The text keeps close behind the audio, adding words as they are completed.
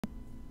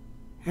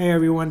Hey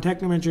everyone,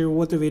 Technomentary here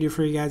with a video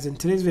for you guys. In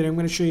today's video, I'm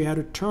going to show you how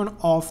to turn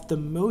off the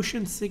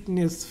motion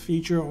sickness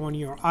feature on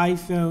your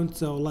iPhone.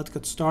 So let's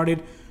get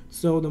started.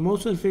 So the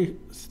motion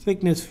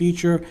sickness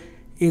feature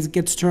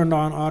gets turned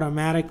on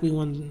automatically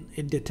when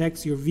it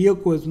detects your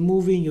vehicle is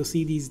moving. You'll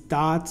see these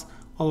dots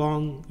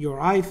along your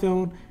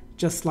iPhone,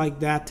 just like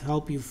that, to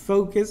help you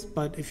focus.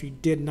 But if you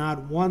did not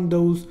want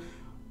those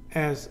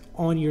as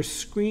on your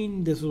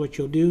screen, this is what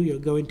you'll do. You'll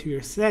go into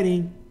your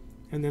setting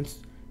and then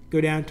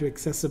go down to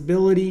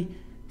accessibility.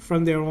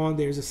 From there on,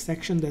 there's a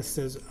section that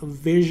says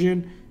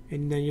vision,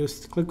 and then you'll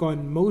click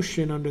on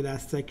motion under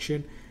that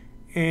section.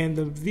 And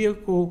the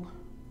vehicle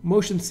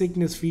motion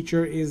sickness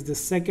feature is the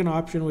second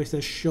option, where it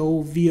says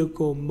show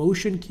vehicle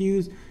motion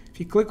cues. If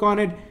you click on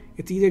it,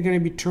 it's either going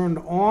to be turned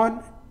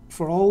on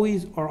for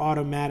always or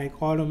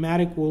automatic.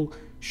 Automatic will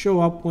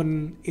show up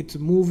when it's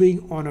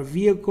moving on a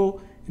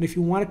vehicle. And if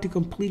you wanted to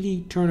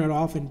completely turn it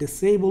off and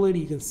disable it,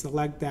 you can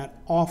select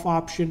that off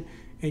option,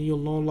 and you'll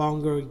no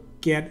longer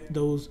get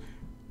those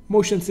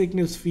motion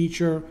sickness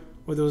feature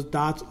or those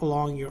dots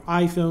along your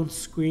iPhone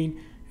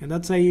screen. And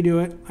that's how you do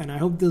it. And I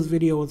hope this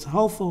video was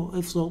helpful.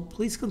 If so,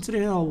 please consider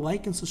hitting a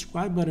like and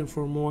subscribe button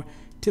for more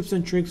tips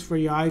and tricks for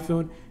your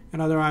iPhone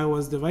and other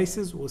iOS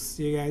devices. We'll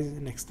see you guys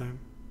next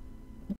time.